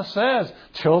psalmist says,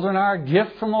 children are a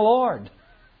gift from the Lord.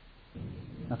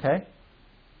 Okay?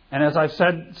 And as I've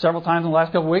said several times in the last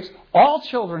couple of weeks, all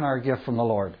children are a gift from the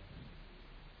Lord.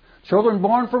 Children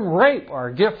born from rape are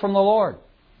a gift from the Lord.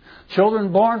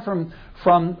 Children born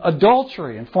from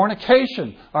adultery and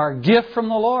fornication are a gift from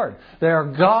the Lord. They are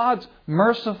God's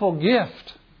merciful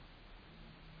gift.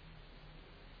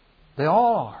 They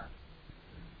all are.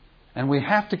 And we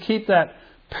have to keep that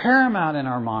paramount in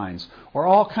our minds, or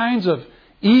all kinds of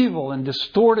evil and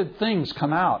distorted things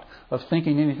come out of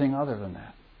thinking anything other than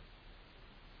that.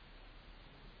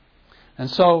 And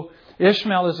so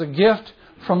Ishmael is a gift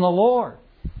from the Lord.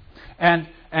 And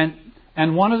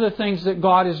one of the things that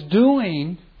God is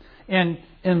doing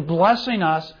in blessing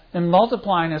us and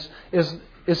multiplying us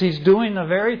is He's doing the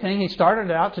very thing He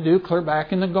started out to do clear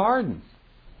back in the garden,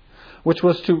 which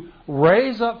was to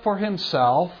raise up for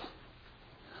Himself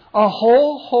a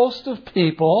whole host of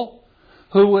people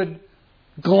who would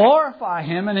glorify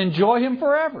Him and enjoy Him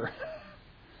forever.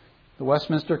 The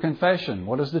Westminster Confession,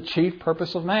 what is the chief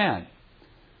purpose of man?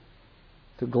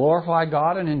 To glorify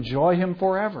God and enjoy Him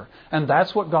forever. And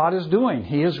that's what God is doing.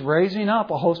 He is raising up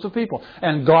a host of people.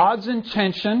 And God's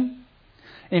intention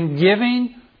in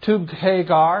giving to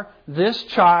Hagar this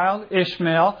child,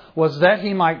 Ishmael, was that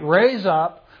He might raise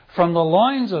up from the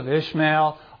loins of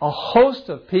Ishmael a host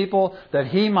of people that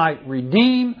He might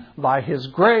redeem by His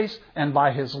grace and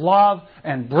by His love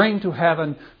and bring to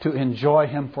heaven to enjoy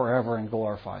Him forever and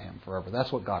glorify Him forever.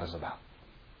 That's what God is about.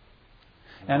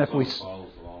 And if we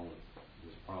follows along with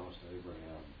His promise to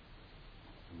Abraham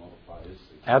to multiply his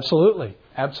seed. Absolutely,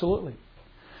 absolutely.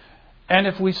 And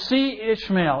if we see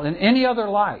Ishmael in any other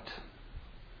light,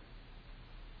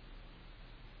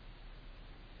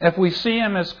 if we see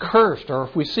him as cursed, or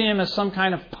if we see him as some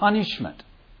kind of punishment,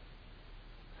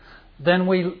 then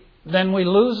we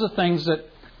lose the things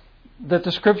that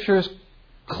the Scripture is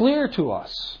clear to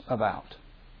us about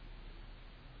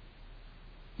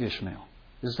Ishmael.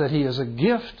 Is that he is a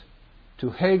gift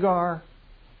to Hagar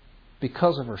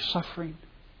because of her suffering,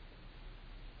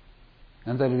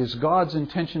 and that it is God's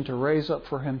intention to raise up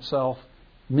for himself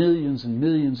millions and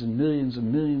millions and millions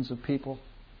and millions of people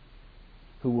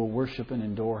who will worship and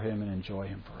adore him and enjoy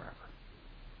him forever.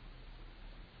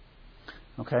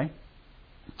 Okay?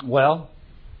 Well,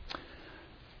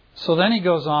 so then he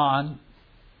goes on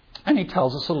and he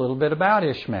tells us a little bit about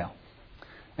Ishmael.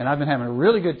 And I've been having a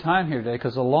really good time here today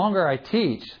because the longer I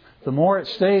teach, the more it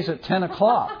stays at 10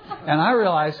 o'clock. And I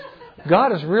realize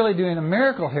God is really doing a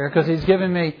miracle here because He's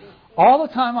giving me all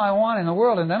the time I want in the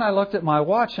world. And then I looked at my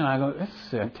watch and I go,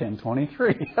 it's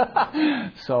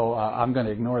 10:23. So I'm going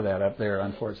to ignore that up there,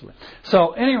 unfortunately.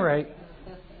 So, at any rate,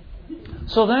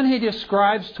 so then he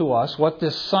describes to us what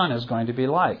this son is going to be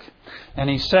like. And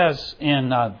he says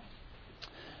in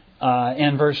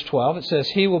verse 12, it says,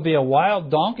 he will be a wild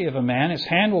donkey of a man. His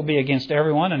hand will be against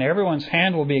everyone, and everyone's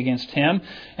hand will be against him.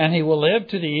 And he will live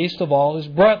to the east of all his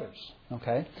brothers.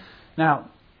 Okay? Now,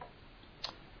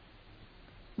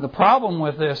 the problem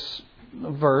with this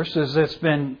verse is it's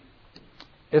been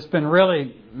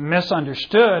really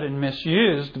misunderstood and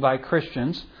misused by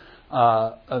Christians,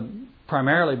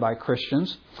 primarily by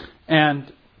Christians, but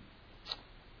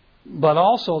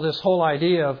also this whole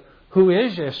idea of who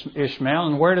is Ishmael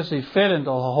and where does he fit into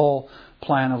the whole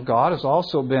plan of God has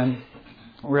also been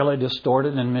really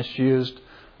distorted and misused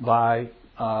by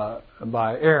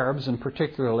Arabs, and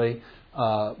particularly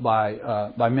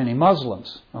by many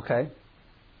Muslims. Okay,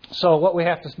 so what we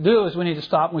have to do is we need to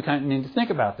stop and we kind of need to think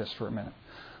about this for a minute.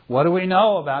 What do we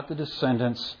know about the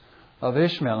descendants of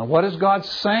Ishmael? And what is God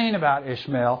saying about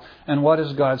Ishmael? And what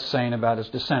is God saying about his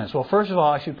descendants? Well, first of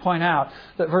all, I should point out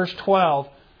that verse 12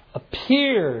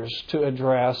 appears to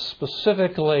address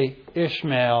specifically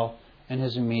Ishmael and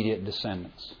his immediate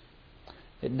descendants.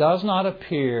 It does not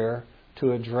appear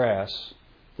to address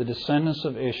the descendants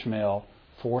of Ishmael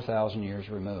 4,000 years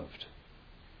removed.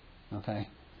 Okay?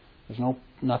 There's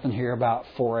nothing here about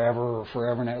forever or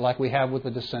forever like we have with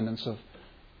the descendants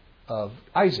of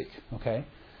Isaac. Okay?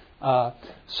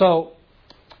 So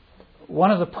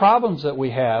one of the problems that we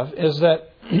have is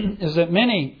that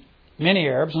many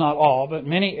Arabs, not all, but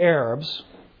many Arabs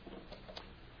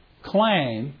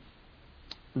claim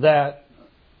that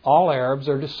all Arabs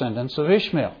are descendants of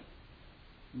Ishmael.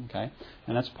 Okay,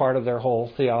 and that's part of their whole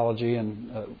theology,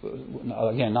 and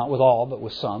again, not with all, but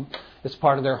with some. It's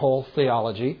part of their whole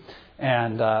theology,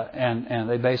 and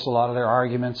they base a lot of their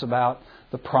arguments about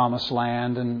the Promised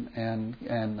Land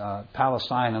and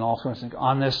Palestine and all sorts of things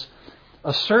on this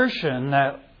assertion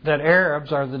that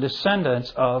Arabs are the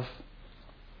descendants of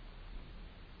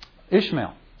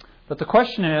Ishmael. But the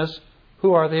question is,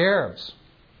 who are the Arabs?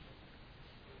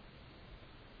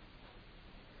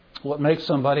 What makes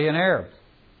somebody an Arab?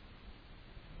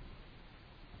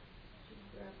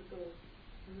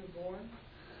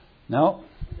 No.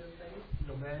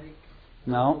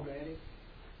 No.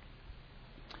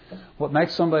 What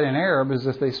makes somebody an Arab is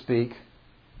if they speak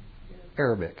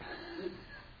Arabic.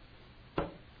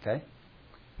 Okay?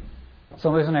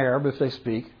 Somebody's an Arab if they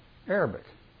speak Arabic.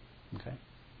 Okay?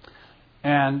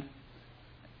 And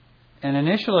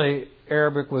initially,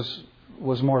 Arabic was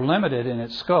more limited in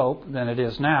its scope than it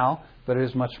is now, but it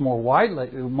is much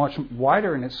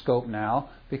wider in its scope now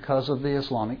because of the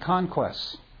Islamic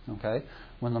conquests. Okay,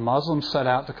 when the Muslims set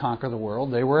out to conquer the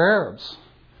world, they were Arabs,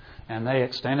 and they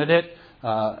extended it.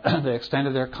 They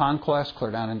extended their conquest clear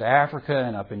down into Africa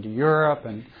and up into Europe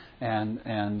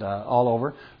and all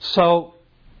over. So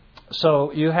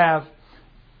you have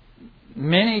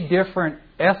many different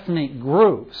ethnic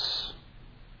groups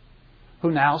who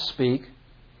now speak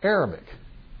Arabic,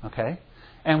 okay?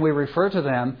 And we refer to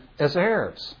them as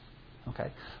Arabs,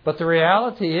 okay? But the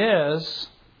reality is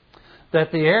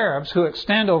that the Arabs, who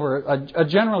extend over a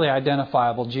generally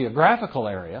identifiable geographical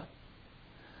area,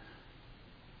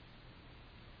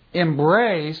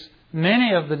 embrace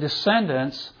many of the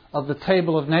descendants of the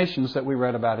Table of Nations that we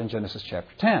read about in Genesis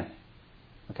chapter 10.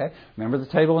 Okay? Remember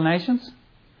the Table of Nations?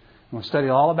 We studied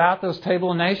all about those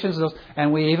Table of Nations,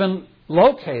 and we even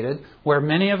located where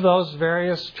many of those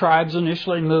various tribes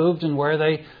initially moved and where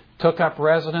they took up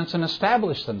residence and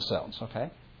established themselves.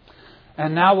 Okay?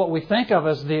 And now what we think of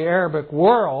as the Arabic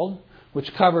world,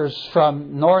 which covers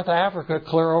from North Africa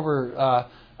clear over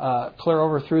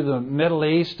through the Middle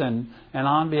East and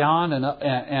on beyond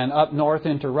and up north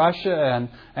into Russia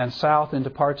and south into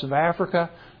parts of Africa,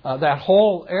 that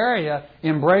whole area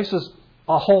embraces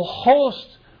a whole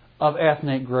host of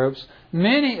ethnic groups,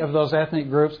 many of those ethnic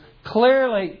groups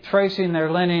clearly tracing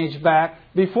their lineage back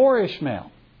before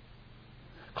Ishmael,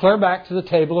 clear back to the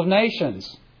Table of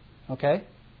Nations. Okay?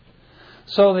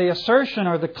 So the assertion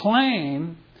or the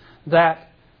claim that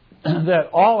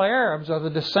all Arabs are the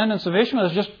descendants of Ishmael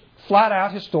is just flat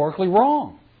out historically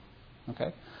wrong.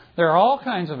 Okay? There are all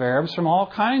kinds of Arabs from all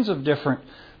kinds of different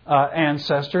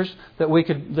ancestors that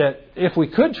if we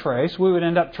could trace, we would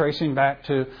end up tracing back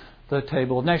to the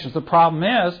Table of Nations. The problem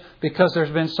is, because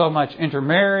there's been so much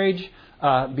intermarriage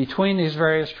between these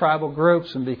various tribal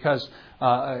groups, and because,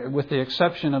 with the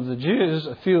exception of the Jews,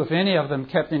 a few, if any of them,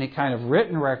 kept any kind of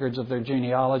written records of their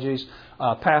genealogies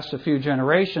past a few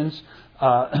generations,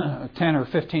 10 or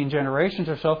 15 generations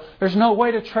or so, there's no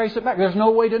way to trace it back. There's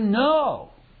no way to know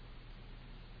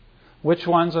which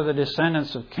ones are the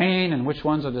descendants of Cain, and which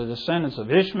ones are the descendants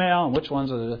of Ishmael, and which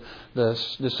ones are the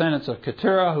descendants of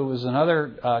Keturah, who was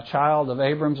another child of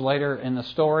Abram's later in the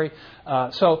story.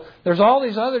 So there's all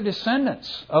these other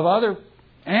descendants of other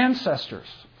ancestors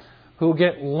who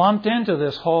get lumped into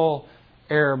this whole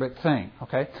Arabic thing.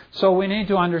 Okay, so we need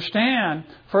to understand,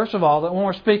 first of all, that when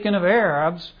we're speaking of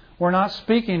Arabs, we're not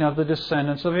speaking of the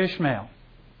descendants of Ishmael,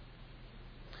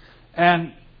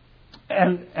 and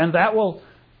that will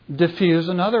diffuse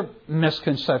another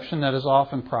misconception that is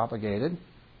often propagated,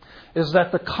 is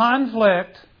that the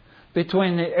conflict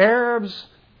between the Arabs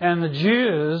and the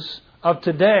Jews of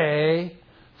today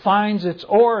finds its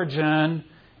origin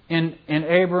in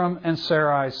Abram and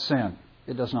Sarai's sin.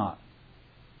 It does not.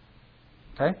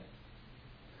 Okay?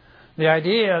 The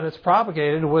idea that's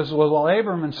propagated was, well,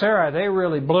 Abram and Sarai, they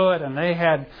really blew it, and they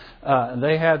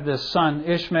had this son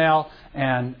Ishmael,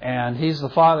 and he's the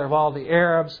father of all the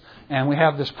Arabs, and we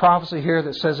have this prophecy here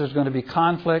that says there's going to be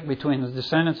conflict between the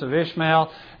descendants of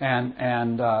Ishmael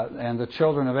and the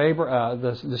children of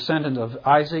the descendant of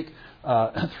Isaac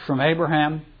from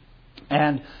Abraham.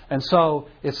 And so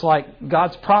it's like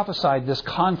God's prophesied this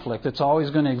conflict that's always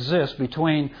going to exist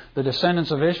between the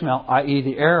descendants of Ishmael, i.e.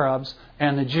 the Arabs,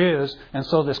 and the Jews. And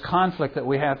so this conflict that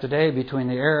we have today between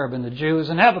the Arab and the Jew is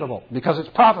inevitable because it's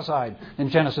prophesied in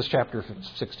Genesis chapter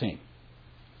 16.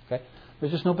 Okay?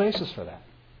 There's just no basis for that.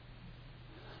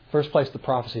 First place, the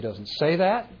prophecy doesn't say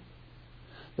that.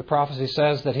 The prophecy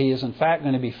says that he is in fact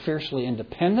going to be fiercely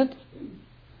independent,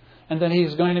 and that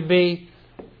he's going to be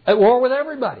at war with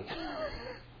everybody.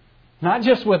 Not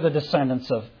just with the descendants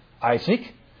of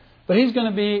Isaac, but he's going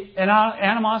to be in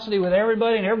animosity with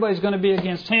everybody, and everybody's going to be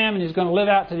against him, and he's going to live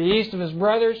out to the east of his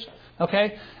brothers,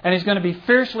 okay? And he's going to be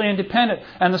fiercely independent.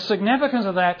 And the significance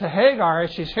of that to Hagar,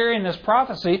 as she's hearing this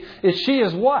prophecy, is she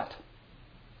is what?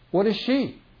 What is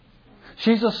she?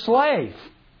 She's a slave.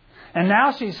 And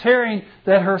now she's hearing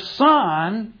that her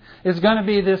son is going to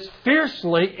be this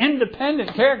fiercely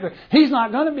independent character. He's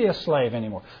not going to be a slave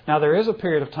anymore. Now, there is a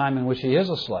period of time in which he is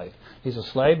a slave. He's a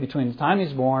slave between the time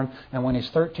he's born and when he's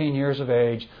 13 years of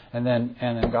age, and then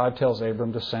God tells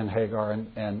Abram to send Hagar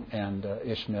and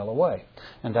Ishmael away.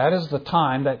 And that is the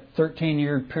time, that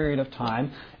 13-year period of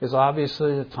time, is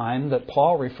obviously the time that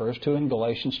Paul refers to in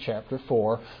Galatians chapter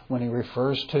 4 when he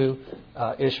refers to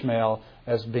Ishmael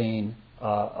as being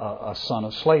a son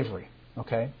of slavery.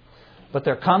 Okay? But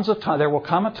there will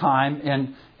come a time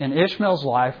in Ishmael's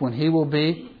life when he will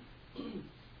be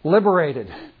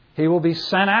liberated. He will be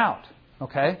sent out.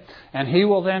 Okay? And he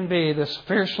will then be this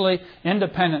fiercely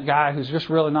independent guy who's just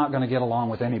really not going to get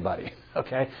along with anybody.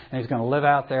 Okay? And he's going to live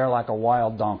out there like a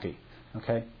wild donkey.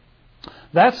 Okay?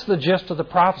 That's the gist of the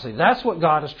prophecy. That's what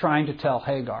God is trying to tell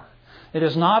Hagar. It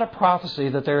is not a prophecy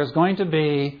that there is going to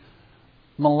be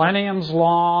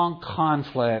millenniums-long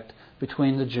conflict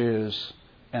between the Jews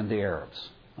and the Arabs.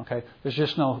 Okay? There's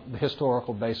just no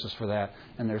historical basis for that,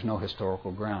 and there's no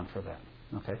historical ground for that.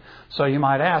 Okay? So you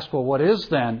might ask, well, what is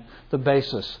then the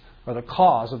basis or the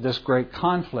cause of this great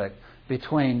conflict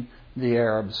between the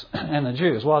Arabs and the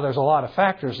Jews? Well, there's a lot of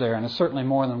factors there, and it's certainly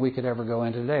more than we could ever go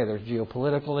into today. There's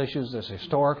geopolitical issues, there's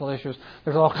historical issues,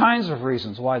 there's all kinds of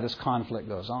reasons why this conflict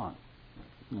goes on.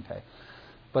 Okay?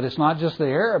 But it's not just the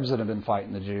Arabs that have been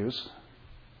fighting the Jews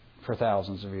for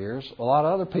thousands of years. A lot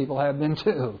of other people have been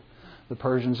too. The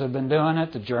Persians have been doing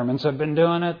it, the Germans have been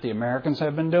doing it, the Americans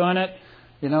have been doing it.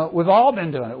 You know, we've all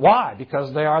been doing it. Why?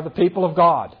 Because they are the people of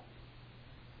God.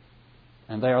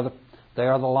 And they are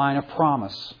the line of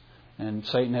promise. And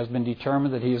Satan has been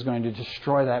determined that he is going to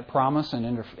destroy that promise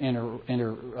and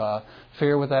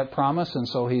interfere with that promise. And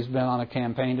so he's been on a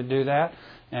campaign to do that.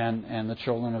 And the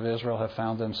children of Israel have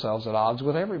found themselves at odds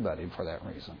with everybody for that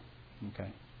reason. Okay.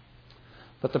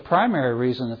 But the primary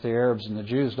reason that the Arabs and the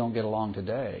Jews don't get along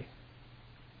today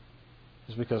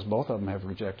is because both of them have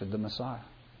rejected the Messiah.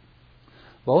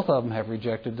 Both of them have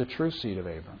rejected the true seed of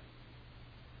Abram.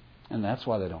 And that's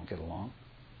why they don't get along.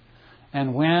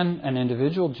 And when an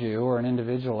individual Jew or an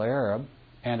individual Arab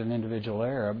and an individual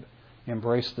Arab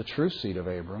embrace the true seed of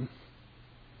Abram,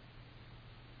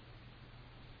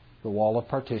 the wall of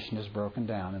partition is broken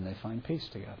down and they find peace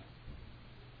together.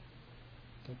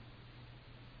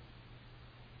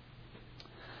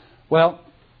 Well,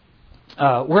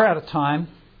 we're out of time,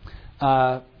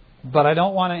 but I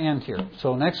don't want to end here.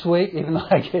 So next week, even though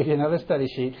I gave you another study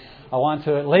sheet, I want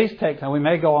to at least take time. We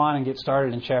may go on and get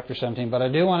started in chapter 17, but I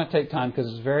do want to take time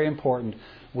because it's very important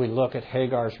we look at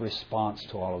Hagar's response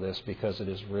to all of this because it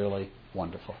is really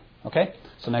wonderful. Okay?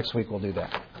 So next week we'll do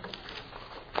that.